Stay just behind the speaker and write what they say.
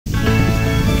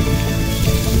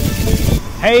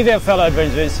Hey there fellow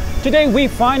adventurers, today we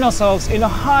find ourselves in the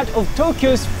heart of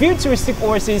Tokyo's futuristic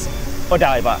oasis,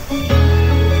 Odaiba.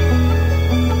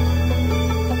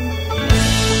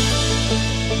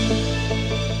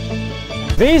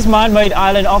 This man-made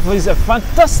island offers a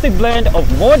fantastic blend of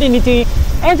modernity,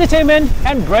 entertainment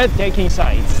and breathtaking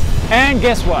sights. And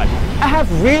guess what? I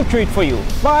have a real treat for you.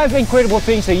 5 incredible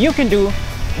things that you can do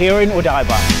here in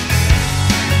Odaiba.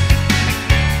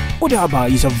 Odaiba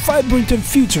is a vibrant and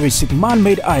futuristic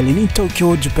man-made island in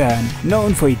Tokyo, Japan,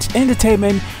 known for its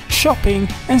entertainment, shopping,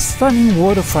 and stunning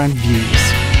waterfront views.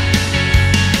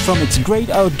 From its great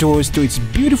outdoors to its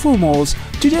beautiful malls,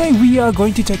 today we are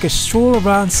going to take a stroll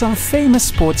around some famous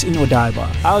spots in Odaiba.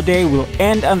 Our day will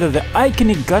end under the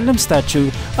iconic Gundam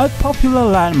Statue, a popular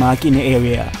landmark in the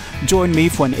area. Join me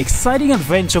for an exciting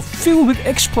adventure filled with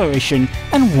exploration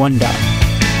and wonder.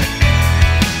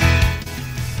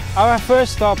 Our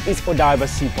first stop is Odaiba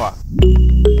Sea Park.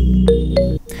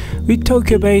 With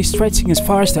Tokyo Bay stretching as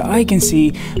far as the eye can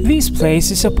see, this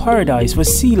place is a paradise for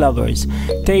sea lovers.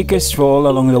 Take a stroll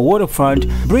along the waterfront,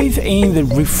 breathe in the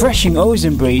refreshing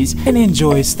ocean breeze, and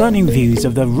enjoy stunning views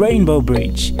of the Rainbow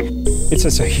Bridge. It's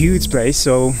just a huge place,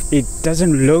 so it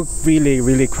doesn't look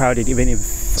really crowded even if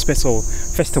special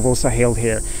festivals are held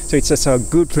here. So it's just a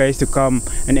good place to come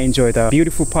and enjoy the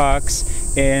beautiful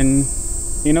parks and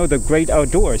the great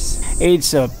outdoors.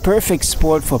 It's a perfect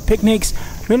spot for picnics,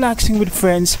 relaxing with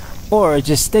friends, or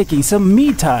just taking some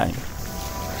me time.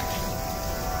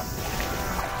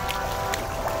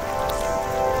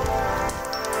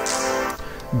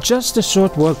 Just a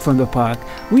short walk from the park,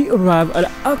 we arrive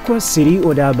at Aqua City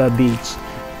Odaiba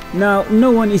Beach. Now,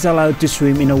 no one is allowed to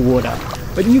swim in the water,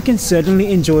 but you can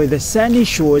certainly enjoy the sandy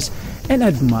shores and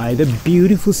admire the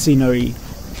beautiful scenery.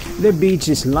 The beach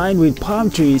is lined with palm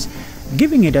trees,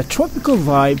 giving it a tropical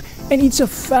vibe, and it's a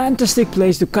fantastic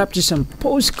place to capture some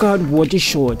postcard-worthy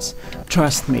shots.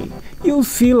 Trust me, you'll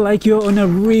feel like you're on a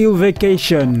real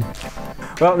vacation.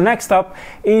 Well, next up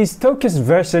is Tokyo's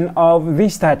version of the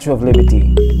Statue of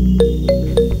Liberty.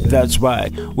 That's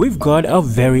right, we've got our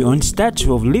very own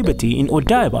Statue of Liberty in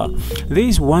Odaiba.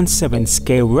 This 1/7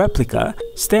 scale replica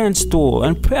stands tall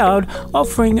and proud,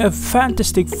 offering a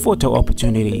fantastic photo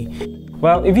opportunity.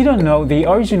 Well, if you don't know, the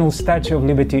original Statue of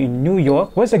Liberty in New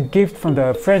York was a gift from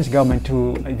the French government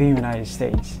to the United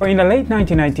States. In the late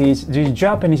 1990s, the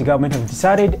Japanese government have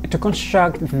decided to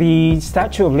construct the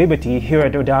Statue of Liberty here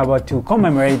at Odaiba to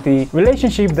commemorate the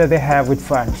relationship that they have with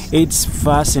France. It's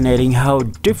fascinating how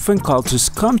different cultures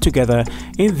come together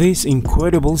in this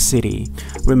incredible city.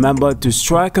 Remember to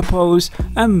strike a pose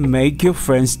and make your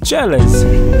friends jealous.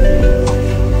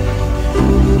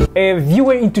 If you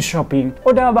were into shopping,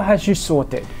 Odaiba has you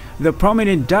sorted. The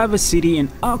prominent Diverse City and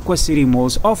Aqua City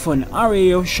malls offer an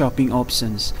array of shopping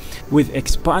options. With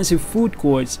expansive food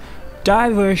courts,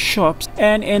 diverse shops,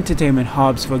 and entertainment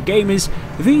hubs for gamers,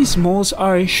 these malls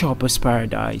are a shopper's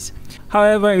paradise.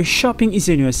 However, if shopping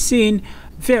isn't your scene,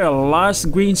 there are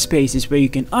large green spaces where you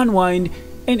can unwind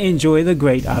and enjoy the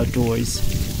great outdoors.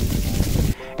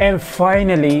 And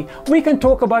finally, we can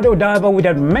talk about Odaiba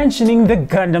without mentioning the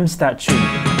Gundam Statue.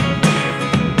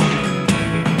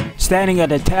 Standing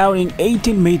at a towering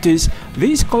 18 meters,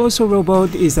 this colossal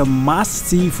robot is a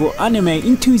must-see for anime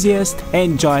enthusiasts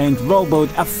and giant robot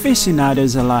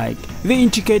aficionados alike. The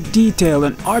intricate detail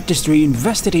and artistry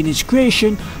invested in its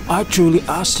creation are truly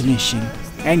astonishing.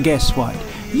 And guess what?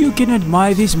 You can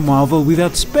admire this marvel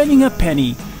without spending a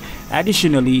penny.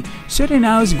 Additionally, certain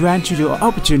hours grant you the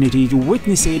opportunity to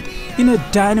witness it in a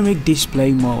dynamic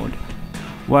display mode.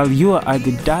 While you are at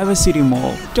the Diverse City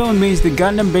Mall, don't miss the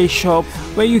Gundam Base shop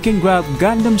where you can grab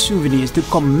Gundam souvenirs to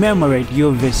commemorate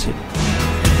your visit.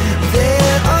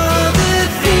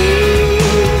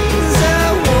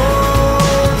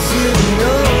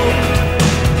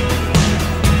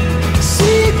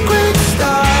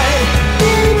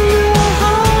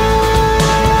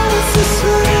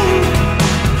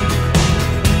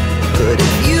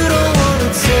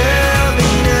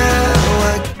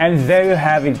 And there you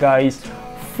have it, guys.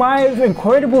 5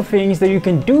 incredible things that you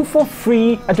can do for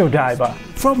free at Odaiba.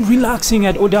 From relaxing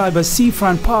at Odaiba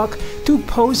Seafront Park to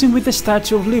posing with the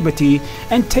Statue of Liberty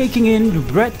and taking in the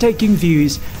breathtaking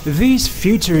views, this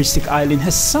futuristic island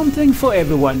has something for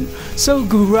everyone. So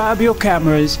grab your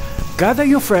cameras, gather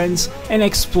your friends, and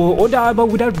explore Odaiba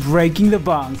without breaking the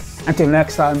bank. Until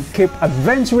next time, keep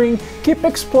adventuring, keep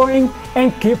exploring,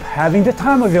 and keep having the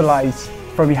time of your lives.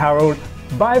 From me, Harold,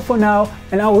 bye for now,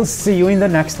 and I will see you in the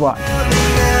next one.